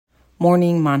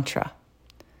Morning Mantra.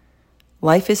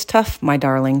 Life is tough, my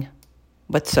darling,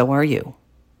 but so are you.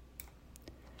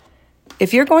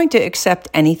 If you're going to accept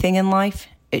anything in life,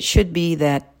 it should be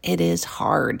that it is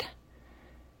hard.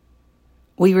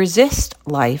 We resist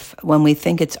life when we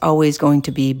think it's always going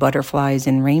to be butterflies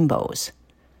and rainbows.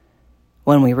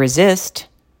 When we resist,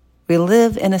 we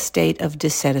live in a state of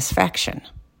dissatisfaction.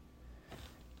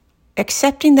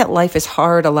 Accepting that life is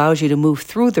hard allows you to move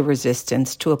through the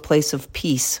resistance to a place of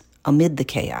peace amid the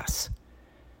chaos.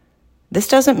 This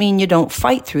doesn't mean you don't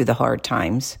fight through the hard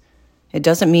times. It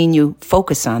doesn't mean you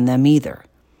focus on them either.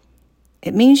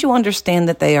 It means you understand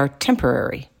that they are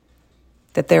temporary,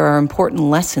 that there are important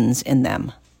lessons in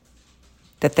them,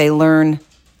 that they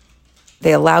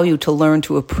allow you to learn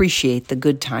to appreciate the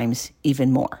good times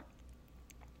even more.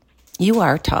 You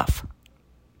are tough.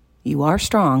 You are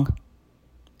strong.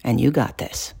 And you got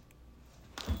this.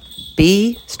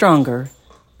 Be stronger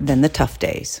than the tough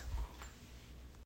days.